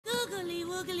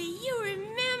Woogly, you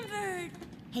remembered.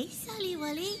 Hey, Sully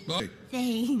Wully. Hey.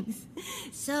 Thanks.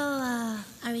 So,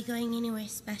 are we going anywhere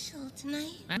special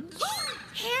tonight?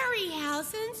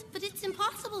 Harryhausen's, but it's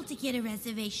impossible to get a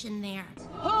reservation there.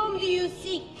 Whom do you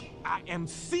seek? I am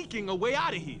seeking a way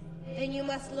out of here. Then you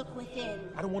must look within.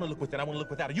 I don't want to look within. I want to look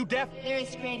without. Are you deaf? There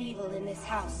is great evil in this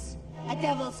house. A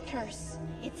devil's curse.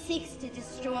 It seeks to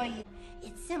destroy you.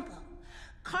 It's simple.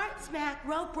 Cart smack,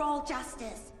 rope roll,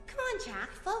 justice. Come on,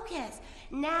 Jack, focus.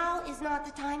 Now is not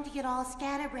the time to get all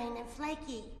scatterbrained and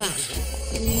flaky.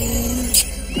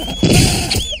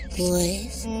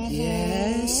 Boys?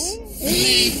 Yes?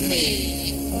 Leave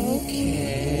me! Okay.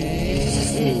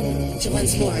 To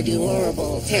once more do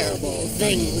horrible, terrible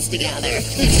things together.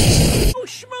 Oh,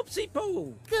 schmoopsy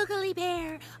poo! Googly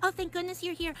Bear! Oh, thank goodness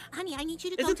you're here. Honey, I need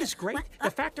you to go Isn't to... this great? What?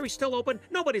 The factory's still open,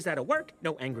 nobody's out of work,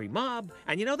 no angry mob,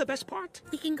 and you know the best part?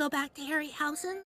 We can go back to Harryhausen?